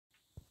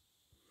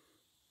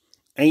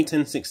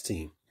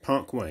A1060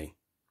 Parkway.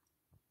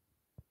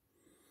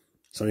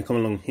 So we come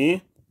along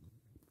here,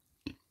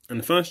 and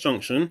the first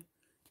junction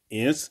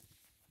is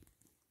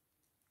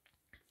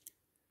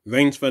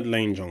Rainsford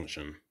Lane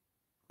Junction.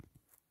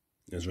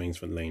 There's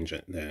Rainsford Lane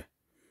there.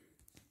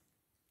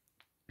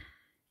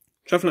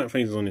 Traffic light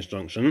phases on this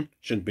junction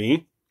should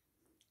be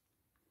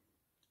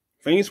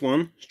phase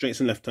 1,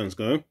 straights and left turns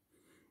go.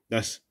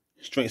 That's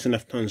straights and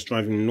left turns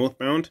driving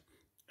northbound,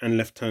 and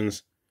left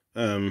turns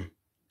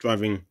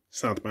driving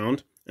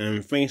southbound.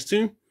 And phase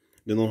 2,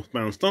 the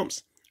northbound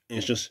stops.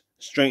 It's just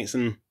straights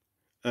and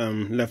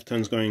left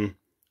turns going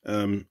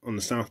on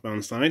the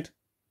southbound side.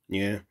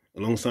 Yeah,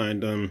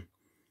 alongside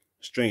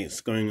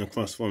straights going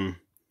across from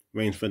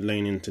Rainsford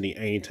Lane into the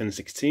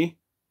A1060.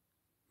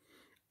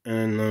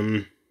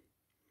 And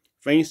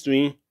phase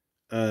 3,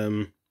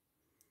 the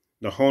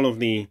whole of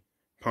the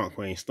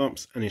Parkway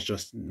stops, and it's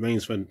just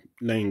Rainsford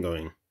Lane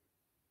going.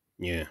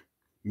 Yeah,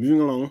 moving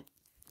along.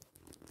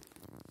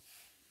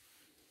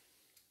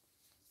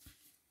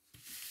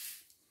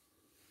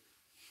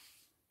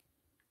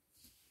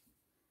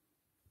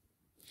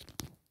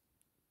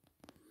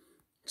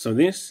 So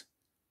this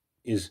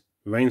is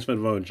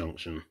Rainsford Road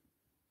Junction.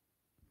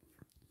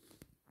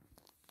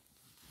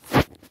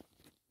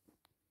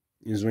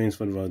 Is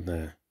Rainsford Road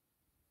there.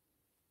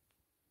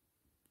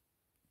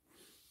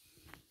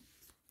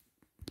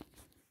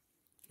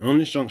 On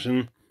this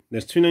junction,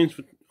 there's 2 lanes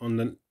for, on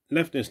the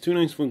left there's 2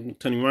 lanes for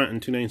turning right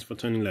and 2 lanes for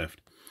turning left.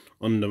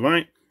 On the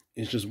right,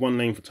 it's just 1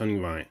 lane for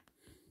turning right.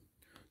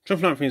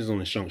 Traffic light phases on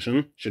this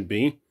junction should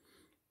be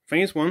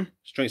phase 1,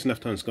 straights and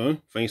left turns go.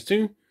 Phase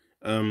 2,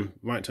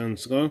 right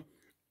turns go,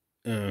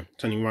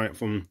 turning right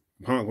from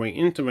Parkway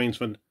into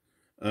Rainsford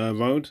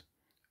Road.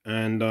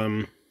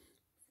 And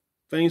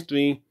phase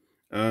 3,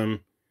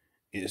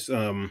 it's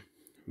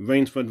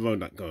Rainsford Road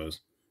that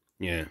goes.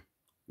 Yeah,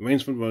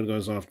 Rainsford Road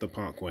goes after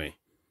Parkway.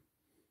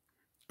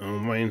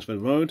 On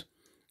Rainsford Road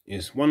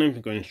is 1 lane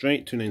for going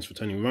straight, 2 lanes for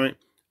turning right,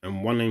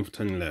 and 1 lane for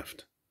turning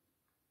left.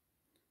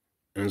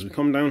 And as we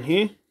come down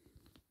here,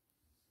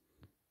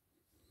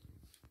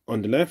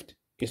 on the left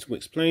is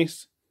Wicks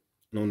Place,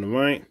 and on the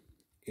right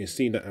is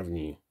Cedar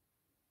Avenue.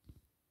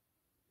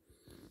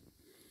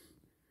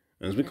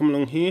 As we come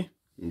along here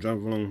and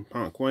drive along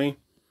Parkway,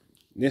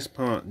 this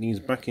part leads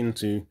back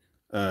into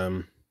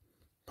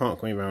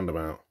Parkway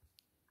roundabout.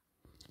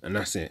 And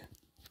that's it.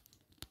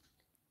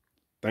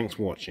 Thanks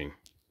for watching.